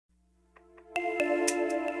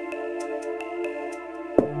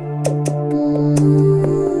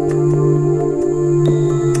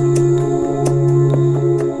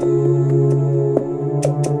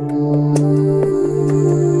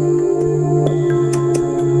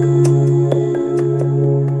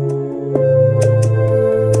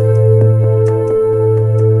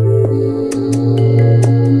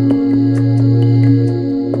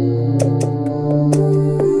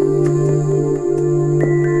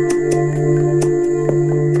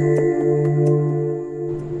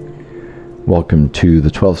Welcome to the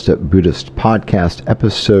 12-Step Buddhist Podcast,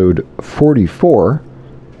 episode 44,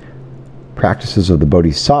 Practices of the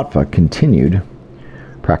Bodhisattva Continued,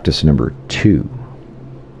 practice number 2.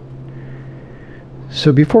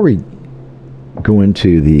 So before we go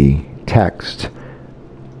into the text,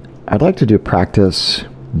 I'd like to do a practice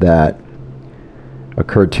that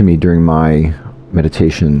occurred to me during my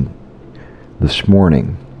meditation this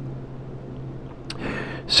morning.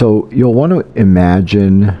 So you'll want to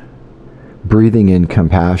imagine breathing in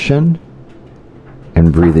compassion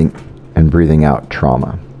and breathing out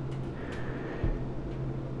trauma.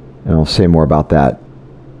 And I'll say more about that,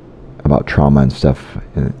 about trauma and stuff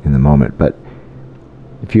in a moment. But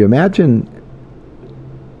if you imagine,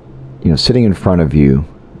 sitting in front of you,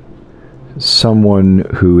 someone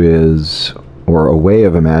who is, or a way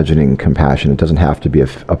of imagining compassion, it doesn't have to be a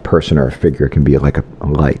person or a figure. It can be like a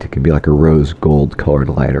light. It can be like a rose gold colored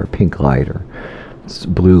light or a pink light or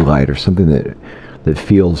blue light or something that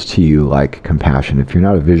feels to you like compassion. If you're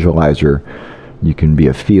not a visualizer, you can be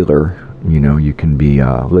a feeler, you can be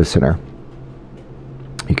a listener.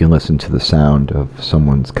 You can listen to the sound of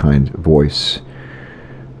someone's kind voice,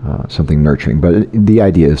 something nurturing. But the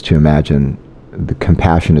idea is to imagine the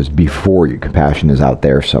compassion is before you. Compassion is out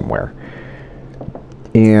there somewhere.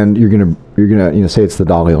 And you're gonna say it's the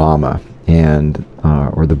Dalai Lama and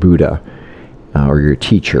or the Buddha, or your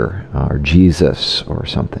teacher, or Jesus, or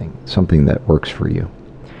something that works for you.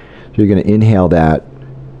 So you're going to inhale that,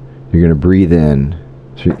 you're going to breathe in.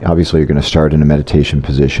 So obviously you're going to start in a meditation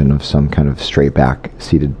position of some kind of straight back,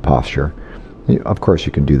 seated posture. Of course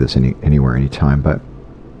you can do this anywhere, anytime, but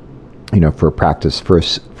for a practice, for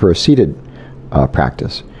a seated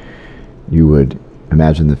practice, you would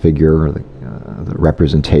imagine the figure, or the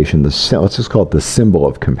representation, let's just call it the symbol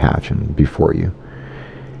of compassion before you.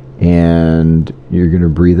 And you're going to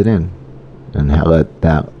breathe it in and let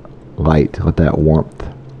that light, let that warmth,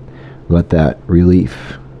 let that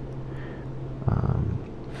relief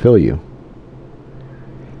fill you.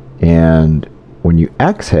 And when you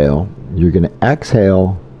exhale, you're going to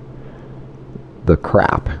exhale the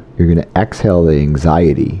crap. You're going to exhale the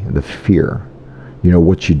anxiety, the fear,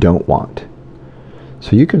 what you don't want.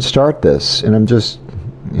 So you can start this, and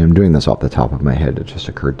I'm doing this off the top of my head. It just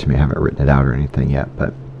occurred to me. I haven't written it out or anything yet,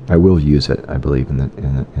 but I will use it, I believe, in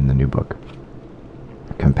the new book,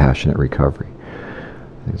 Compassionate Recovery.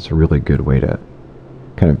 I think it's a really good way to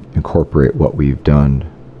kind of incorporate what we've done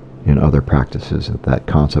in other practices, that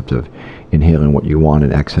concept of inhaling what you want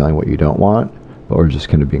and exhaling what you don't want, or just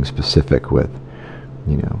kind of being specific with,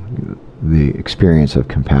 the experience of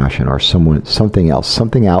compassion, or something else,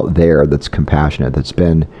 something out there that's compassionate, that's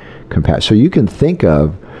been compassionate. So you can think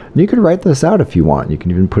of, you can write this out if you want. You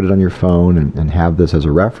can even put it on your phone and have this as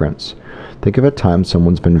a reference. Think of a time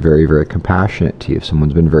someone's been very, very compassionate to you.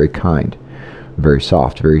 Someone's been very kind, very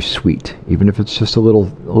soft, very sweet, even if it's just a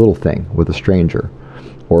little thing with a stranger,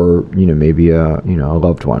 or maybe a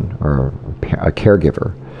loved one, or a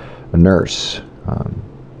caregiver, a nurse.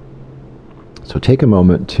 So take a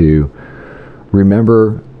moment to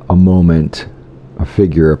remember a moment, a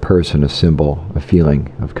figure, a person, a symbol, a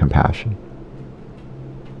feeling of compassion.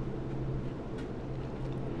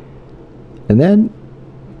 And then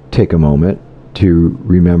take a moment to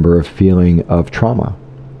remember a feeling of trauma,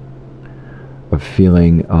 a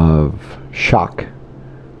feeling of shock,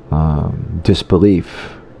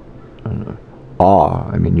 disbelief,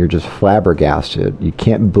 awe. You're just flabbergasted. You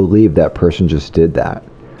can't believe that person just did that.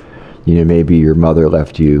 Maybe your mother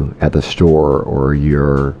left you at the store, or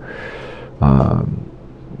your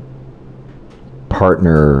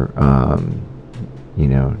partner,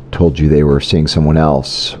 told you they were seeing someone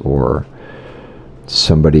else, or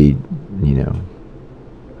somebody,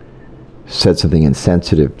 said something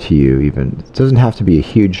insensitive to you. Even it doesn't have to be a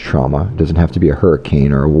huge trauma. It doesn't have to be a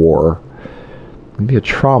hurricane or a war. It can be a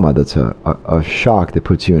trauma that's a shock that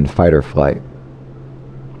puts you in fight or flight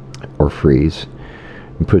or freeze,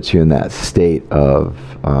 and puts you in that state of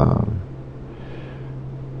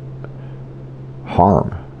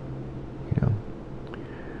harm.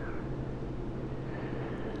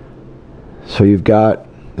 So you've got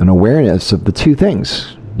an awareness of the two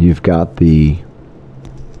things. You've got the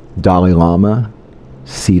Dalai Lama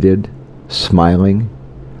seated, smiling,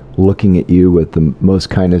 looking at you with the most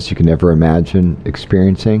kindness you can ever imagine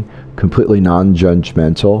experiencing, completely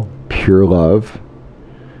non-judgmental, pure love,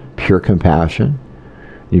 pure compassion.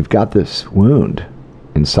 You've got this wound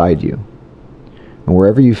inside you. And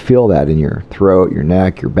wherever you feel that, in your throat, your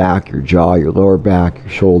neck, your back, your jaw, your lower back, your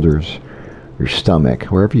shoulders, your stomach,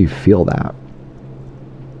 wherever you feel that,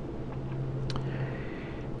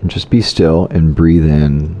 and just be still and breathe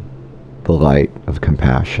in the light of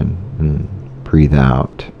compassion, and breathe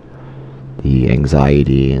out the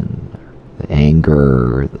anxiety and the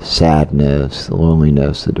anger, the sadness, the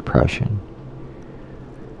loneliness, the depression.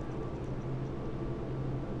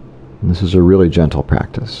 And this is a really gentle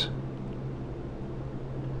practice.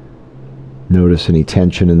 Notice any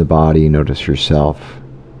tension in the body. Notice yourself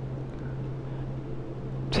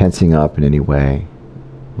tensing up in any way.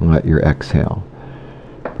 Let your exhale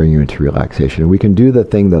bring you into relaxation. And we can do the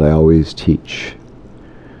thing that I always teach,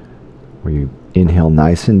 where you inhale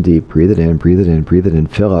nice and deep, breathe it in, breathe it in, breathe it in,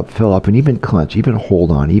 fill up, and even clench, even hold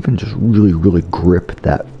on, even just really, really grip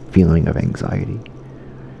that feeling of anxiety.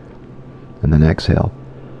 And then exhale.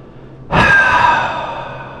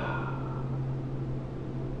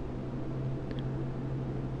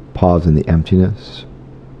 Pause in the emptiness.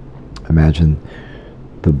 Imagine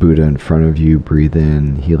the Buddha in front of you. Breathe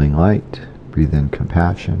in healing light. Breathe in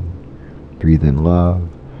compassion. Breathe in love.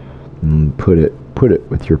 And put it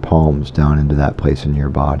with your palms down into that place in your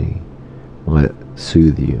body. Let it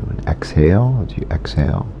soothe you. And exhale. As you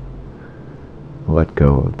exhale, let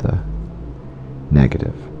go of the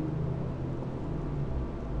negative.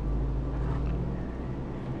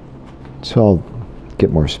 So I'll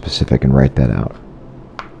get more specific and write that out.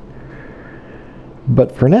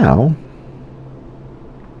 But for now,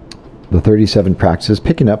 the 37 practices,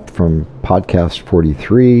 picking up from podcast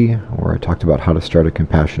 43, where I talked about how to start a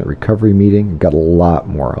compassionate recovery meeting. Got a lot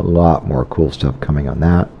more cool stuff coming on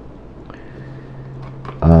that.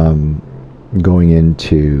 Going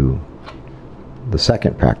into the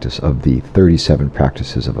second practice of the 37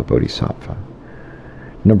 practices of a Bodhisattva.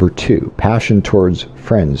 Number 2, passion towards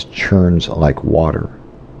friends churns like water.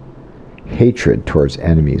 Hatred towards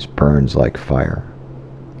enemies burns like fire.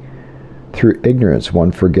 Through ignorance,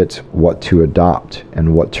 one forgets what to adopt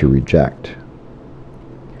and what to reject.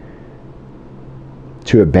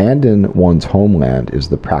 To abandon one's homeland is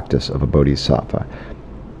the practice of a bodhisattva.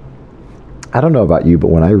 I don't know about you, but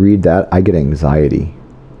when I read that, I get anxiety.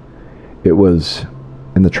 It was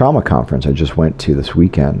in the trauma conference I just went to this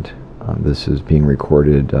weekend. This is being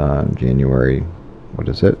recorded January,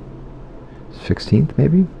 16th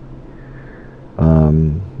maybe?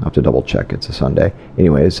 I'll have to double check. It's a Sunday.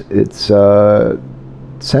 Anyways, it's a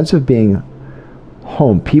sense of being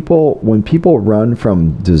home. When people run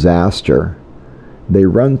from disaster, they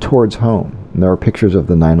run towards home. And there are pictures of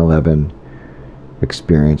the 9/11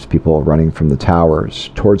 experience, people running from the towers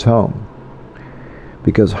towards home.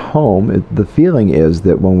 Because home, the feeling is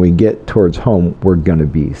that when we get towards home, we're going to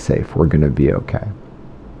be safe. We're going to be okay.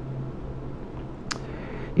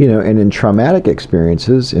 And in traumatic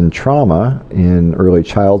experiences, in trauma, in early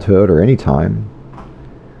childhood or any time,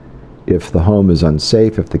 if the home is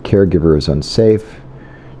unsafe, if the caregiver is unsafe,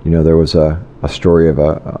 there was a story of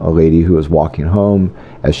a lady who was walking home.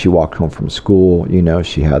 As she walked home from school,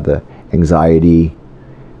 she had the anxiety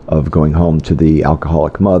of going home to the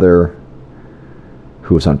alcoholic mother,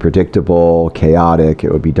 who was unpredictable, chaotic.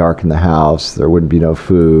 It would be dark in the house. There wouldn't be no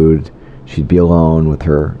food. She'd be alone with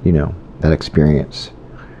her, that experience.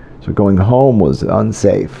 So going home was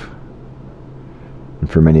unsafe. And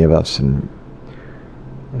for many of us in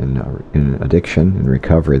addiction and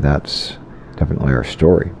recovery, that's definitely our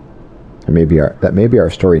story. That may be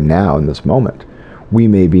our story now in this moment. We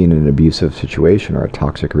may be in an abusive situation or a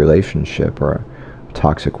toxic relationship or a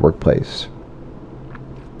toxic workplace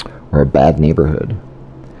or a bad neighborhood.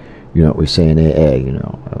 You know what we say in AA,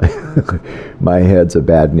 my head's a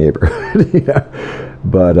bad neighborhood.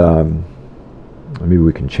 But maybe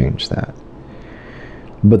we can change that.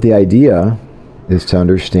 But the idea is to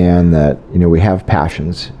understand that, we have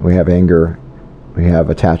passions, we have anger, we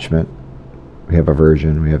have attachment, we have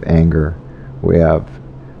aversion, we have anger, we have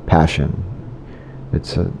passion.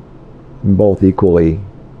 It's both equally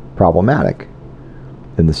problematic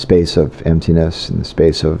in the space of emptiness, in the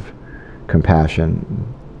space of compassion.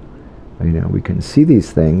 We can see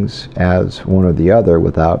these things as one or the other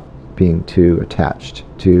without being too attached,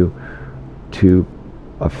 too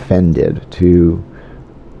offended, too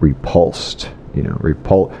repulsed.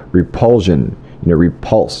 Repulsion.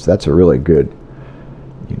 Repulsed. That's a really good.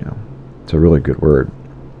 It's a really good word.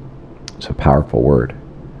 It's a powerful word.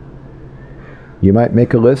 You might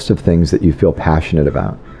make a list of things that you feel passionate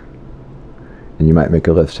about, and you might make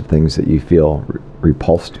a list of things that you feel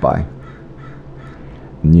repulsed by.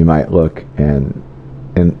 And you might look and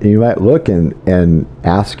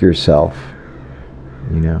ask yourself,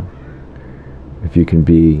 if you can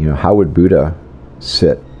be, how would Buddha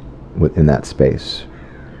sit within that space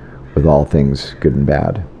with all things good and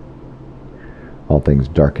bad, all things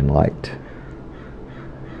dark and light?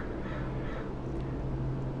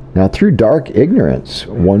 Now, through dark ignorance,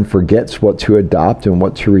 one forgets what to adopt and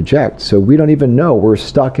what to reject. So we don't even know. We're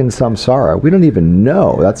stuck in samsara. We don't even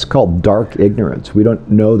know. That's called dark ignorance. We don't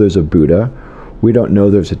know there's a Buddha. We don't know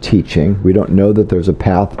there's a teaching. We don't know that there's a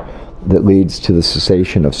path that leads to the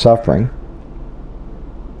cessation of suffering.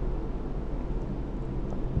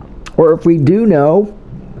 Or if we do know,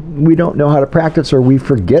 we don't know how to practice, or we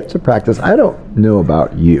forget to practice. I don't know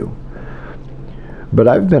about you, but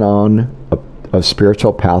I've been on a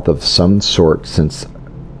spiritual path of some sort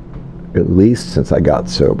at least since I got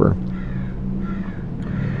sober,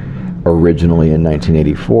 originally in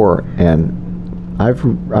 1984, and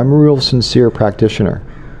I'm a real sincere practitioner.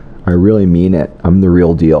 I really mean it. I'm the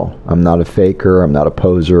real deal. I'm not a faker. I'm not a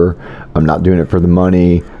poser. I'm not doing it for the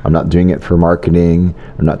money. I'm not doing it for marketing.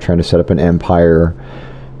 I'm not trying to set up an empire.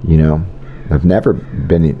 You know, I've never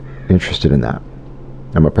been interested in that.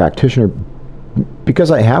 I'm a practitioner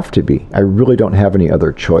because I have to be. I really don't have any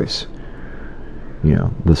other choice. You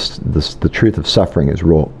know, the truth of suffering has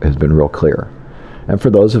been real clear. And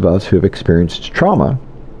for those of us who have experienced trauma,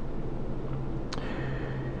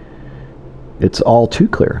 it's all too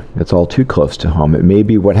clear. It's all too close to home. It may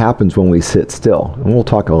be what happens when we sit still. And we'll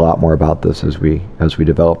talk a lot more about this as we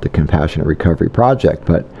develop the Compassionate Recovery Project.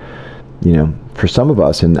 But, you know, for some of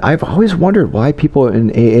us, and I've always wondered why people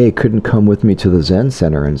in AA couldn't come with me to the Zen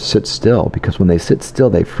Center and sit still, because when they sit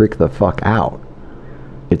still, they freak the fuck out.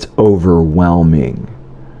 It's overwhelming.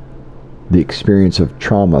 The experience of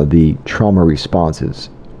trauma, the trauma response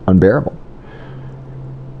is unbearable.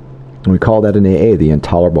 And we call that in AA the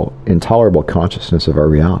intolerable consciousness of our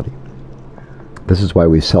reality. This is why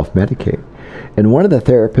we self-medicate. And one of the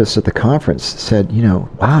therapists at the conference said, you know,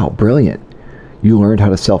 wow, brilliant. You learned how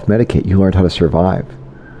to self-medicate. You learned how to survive.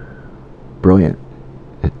 Brilliant.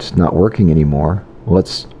 It's not working anymore.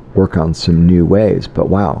 Let's work on some new ways. But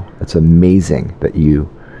wow, it's amazing that you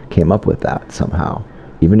came up with that somehow.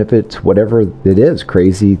 Even if it's whatever it is,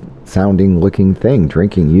 crazy sounding looking thing,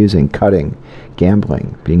 drinking, using, cutting,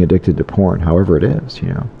 gambling, being addicted to porn, however it is, you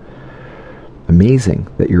know. Amazing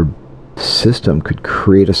that your system could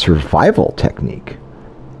create a survival technique.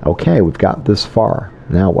 Okay, we've got this far.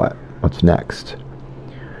 Now what? What's next?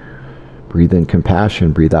 Breathe in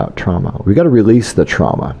compassion, breathe out trauma. We've got to release the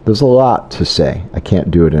trauma. There's a lot to say. I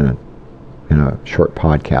can't do it in a short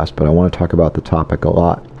podcast, but I want to talk about the topic a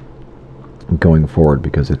lot going forward,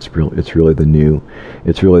 because it's really the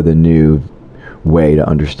new way to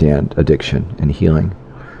understand addiction and healing.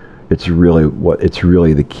 It's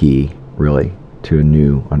really the key, really, to a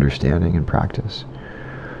new understanding and practice.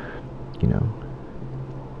 You know.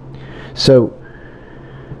 So,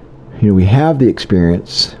 you know, we have the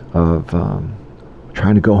experience of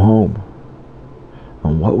trying to go home.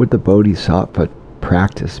 And what would the Bodhisattva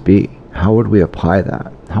practice be? How would we apply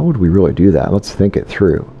that? How would we really do that? Let's think it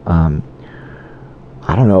through.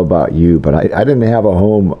 I don't know about you, but I didn't have a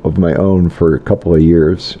home of my own for a couple of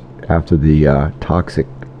years after the toxic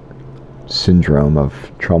syndrome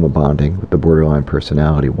of trauma bonding with the borderline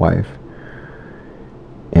personality wife.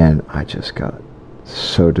 And I just got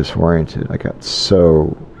so disoriented. I got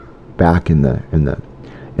so back in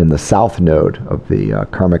the south node of the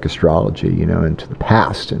karmic astrology, you know, into the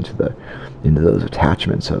past, into those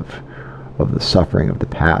attachments of the suffering of the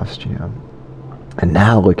past, you know. And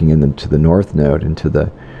now looking into the north node, into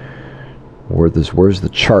where's the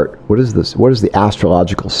chart? What is this? What is the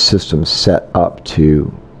astrological system set up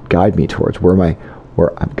to guide me towards?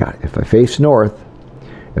 If I face north,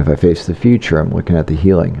 if I face the future, I'm looking at the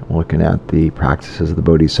healing. I'm looking at the practices of the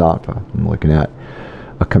Bodhisattva. I'm looking at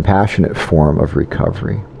a compassionate form of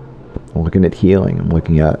recovery. I'm looking at healing. I'm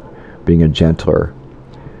looking at being a gentler.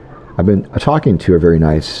 I've been talking to a very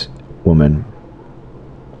nice woman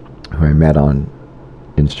who I met on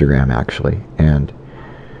Instagram, actually, and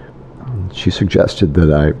she suggested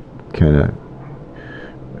that I kind of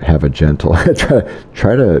have a gentle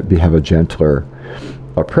have a gentler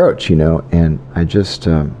approach, you know. And I just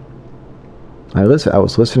I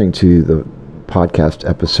was listening to the podcast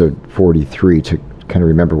episode 43 to kind of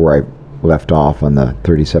remember where I left off on the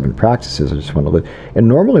 37 practices. I just want to live. And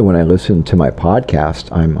normally when I listen to my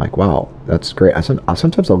podcast, I'm like, wow, that's great.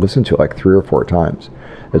 Sometimes I'll listen to it like 3 or 4 times.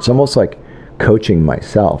 It's almost like coaching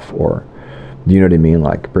myself, or, you know what I mean,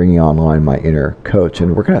 like bringing online my inner coach.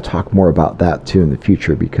 And we're going to talk more about that too in the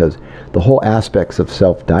future, because the whole aspects of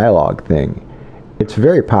self-dialogue thing, it's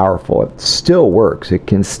very powerful. It still works. It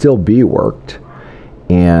can still be worked.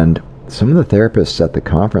 And some of the therapists at the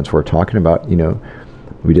conference were talking about, you know,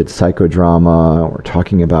 we did psychodrama. We're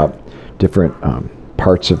talking about different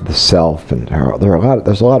parts of the self, and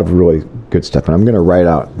there's a lot of really good stuff. And I'm going to write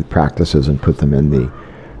out the practices and put them in the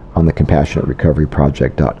on the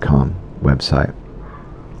CompassionateRecoveryProject.com website.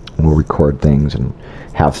 We'll record things and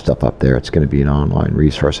have stuff up there. It's going to be an online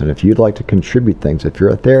resource. And if you'd like to contribute things, if you're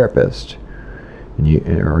a therapist,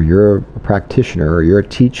 or you're a practitioner, or you're a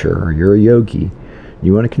teacher, or you're a yogi,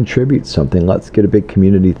 you want to contribute something, let's get a big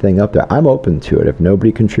community thing up there. I'm open to it. If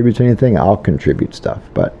nobody contributes anything, I'll contribute stuff.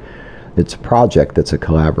 But it's a project that's a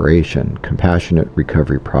collaboration,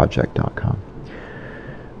 CompassionateRecoveryProject.com.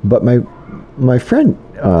 But my friend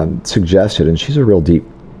suggested, and she's a real deep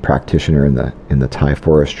practitioner in the Thai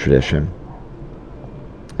forest tradition,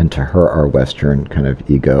 and to her our Western kind of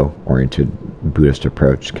ego-oriented Buddhist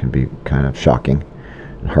approach can be kind of shocking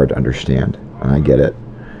and hard to understand, and I get it,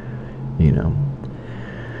 you know.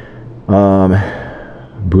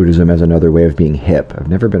 Buddhism as another way of being hip. I've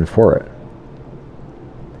never been for it.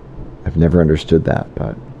 I've never understood that,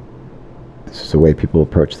 but this is the way people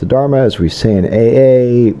approach the Dharma, as we say in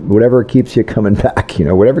AA, whatever keeps you coming back, you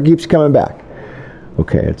know, whatever keeps you coming back.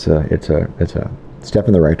 Okay, it's a step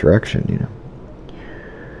in the right direction, you know.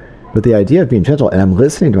 But the idea of being gentle, and I'm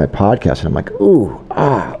listening to my podcast, and I'm like, ooh,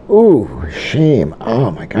 shame.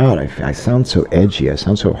 Oh my God, I sound so edgy. I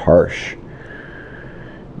sound so harsh,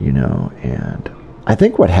 you know. And I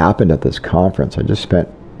think what happened at this conference, I just spent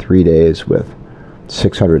 3 days with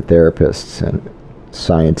 600 therapists and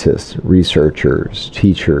scientists, researchers,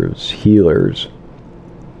 teachers, healers.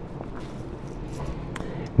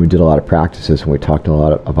 We did a lot of practices, and we talked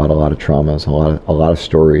about a lot of traumas, a lot of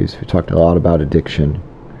stories. We talked a lot about addiction,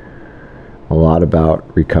 a lot about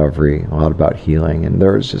recovery, a lot about healing, and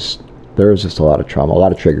there was just a lot of trauma. A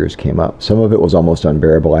lot of triggers came up. Some of it was almost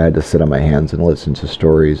unbearable. I had to sit on my hands and listen to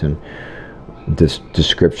stories and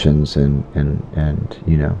descriptions, and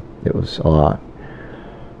you know, it was a lot.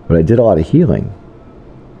 But I did a lot of healing.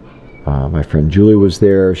 My friend Julie was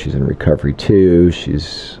there. She's in recovery too.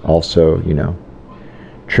 She's also, you know,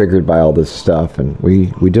 triggered by all this stuff, and we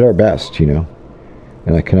did our best, you know.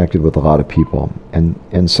 And I connected with a lot of people,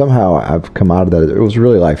 and somehow I've come out of that. It was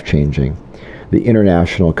really life-changing. The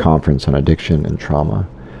International Conference on Addiction and Trauma.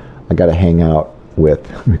 I got to hang out with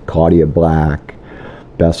Claudia Black,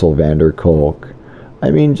 Bessel van der Kolk. I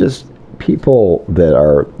mean, just people that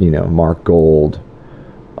are, you know, Mark Gold,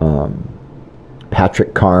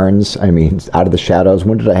 Patrick Carnes. I mean, Out of the Shadows.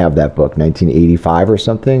 When did I have that book? 1985 or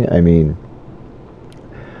something? I mean,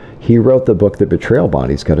 he wrote the book, The Betrayal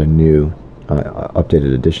Bond. He's got a new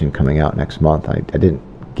updated edition coming out next month. I didn't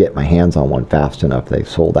get my hands on one fast enough. They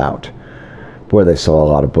sold out. Boy, they sell a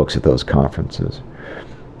lot of books at those conferences.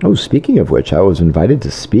 Oh, speaking of which, I was invited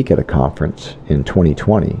to speak at a conference in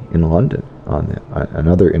 2020 in London on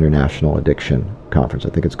another international addiction conference. I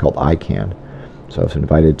think it's called ICANN. So I was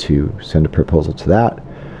invited to send a proposal to that.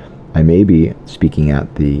 I may be speaking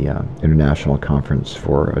at the International Conference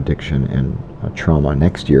for Addiction and Trauma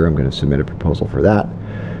next year. I'm going to submit a proposal for that.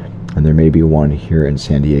 And there may be one here in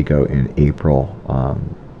San Diego in April,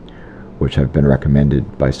 which I've been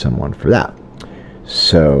recommended by someone for that.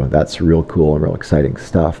 So that's real cool and real exciting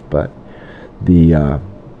stuff. But the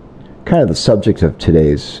kind of the subject of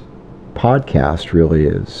today's podcast really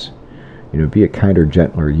is, you know, be a kinder,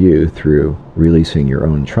 gentler you through releasing your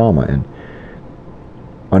own trauma and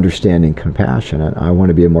understanding compassion. And I want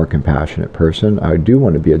to be a more compassionate person. I do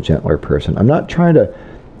want to be a gentler person. I'm not trying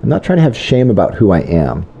to have shame about who I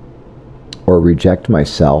am, or reject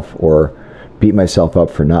myself, or beat myself up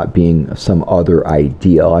for not being some other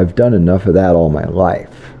ideal. I've done enough of that all my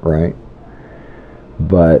life, right?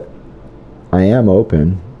 But I am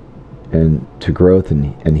open and to growth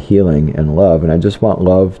and healing and love, and I just want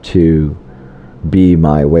love to be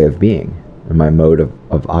my way of being and my mode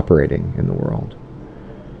of operating in the world.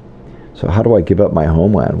 So how do I give up my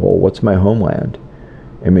homeland? Well, what's my homeland?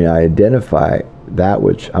 I mean, I identify that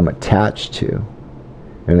which I'm attached to,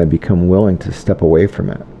 and I become willing to step away from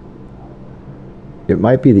it. It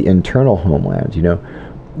might be the internal homeland, you know.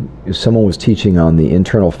 If someone was teaching on the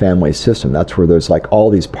internal family system, that's where there's like all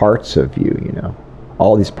these parts of you, you know,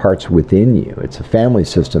 all these parts within you. It's a family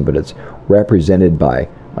system, but it's represented by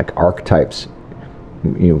like archetypes,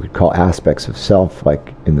 you know, we could call aspects of self,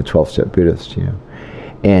 like in the 12-step Buddhist, you know.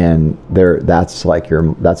 And that's your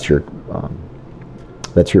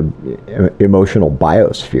emotional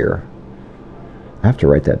biosphere. I have to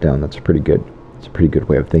write that down. It's a pretty good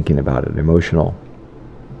way of thinking about it. Emotional,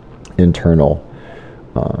 internal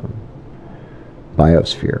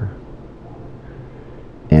biosphere,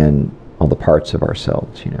 and all the parts of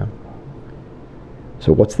ourselves, you know.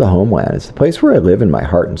 So what's the homeland? It's the place where I live in my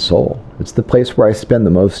heart and soul. It's the place where I spend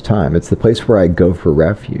the most time. It's the place where I go for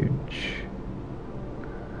refuge.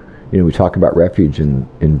 You know, we talk about refuge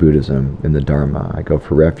in Buddhism, in the Dharma. I go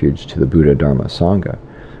for refuge to the Buddha, Dharma, Sangha.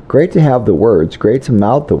 Great to have the words. Great to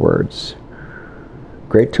mouth the words.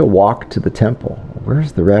 Great to walk to the temple.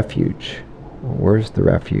 Where's the refuge? Where's the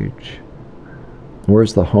refuge?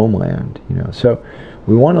 Where's the homeland? So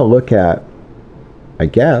we want to look at, I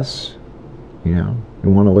guess, we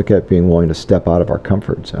want to look at being willing to step out of our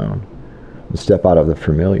comfort zone and step out of the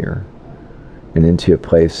familiar and into a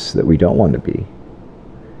place that we don't want to be.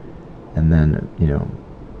 And then,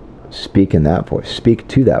 speak in that voice. Speak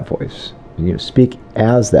to that voice. Speak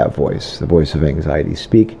as that voice, the voice of anxiety.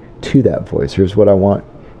 Speak to that voice. Here's what I want.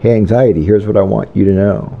 Hey, anxiety, here's what I want you to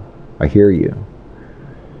know. I hear you.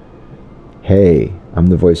 Hey, I'm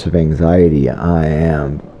the voice of anxiety. I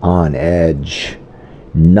am on edge.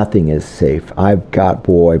 Nothing is safe. I've got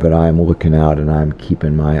but I'm looking out and I'm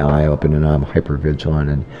keeping my eye open and I'm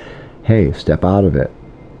hypervigilant. And hey, step out of it.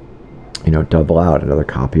 Double out. Another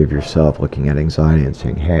copy of yourself looking at anxiety and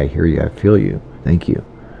saying, hey, I hear you. I feel you. Thank you.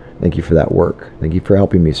 Thank you for that work. Thank you for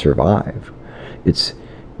helping me survive. It's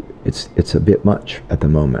a bit much at the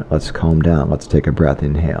moment. Let's calm down. Let's take a breath.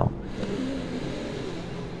 Inhale.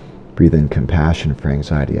 Breathe in compassion for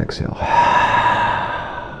anxiety. Exhale.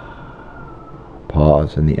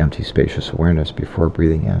 Pause in the empty, spacious awareness before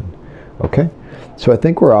breathing in. Okay, so I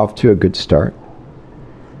think we're off to a good start.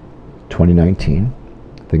 2019.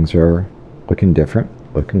 Things are looking different,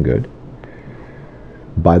 looking good.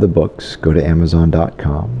 Buy the books. Go to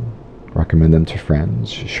Amazon.com. Recommend them to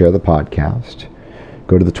friends. Share the podcast.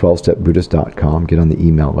 Go to the 12stepbuddhist.com. Get on the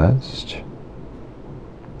email list.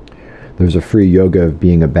 There's a free Yoga of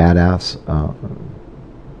Being a Badass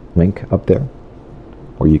link up there.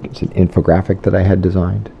 Or it's an infographic that I had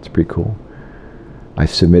designed. It's pretty cool. I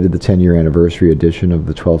submitted the 10-year anniversary edition of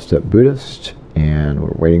the 12-Step Buddhist, and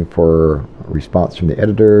we're waiting for a response from the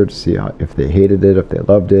editor to see if they hated it, if they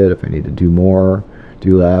loved it, if I need to do more,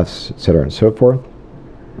 do less, etc. and so forth.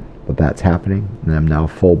 But that's happening, and I'm now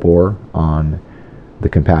full bore on the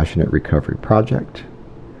Compassionate Recovery Project,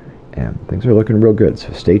 and things are looking real good,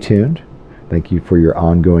 so stay tuned. Thank you for your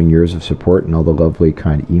ongoing years of support and all the lovely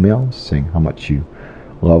kind emails saying how much you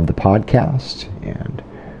love the podcast and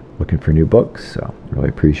looking for new books, so really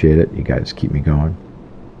appreciate it. You guys keep me going.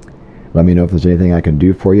 Let me know if there's anything I can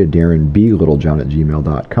do for you.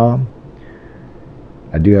 DarrenB.Littlejohn@gmail.com.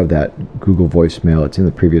 I do have that Google voicemail. It's in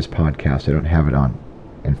the previous podcast. I don't have it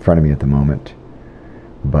in front of me at the moment,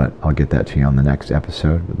 but I'll get that to you on the next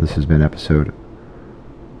episode. But this has been episode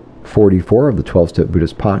 44 of the 12-Step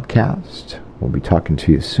Buddhist podcast. We'll be talking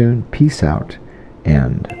to you soon. Peace out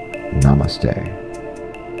and namaste.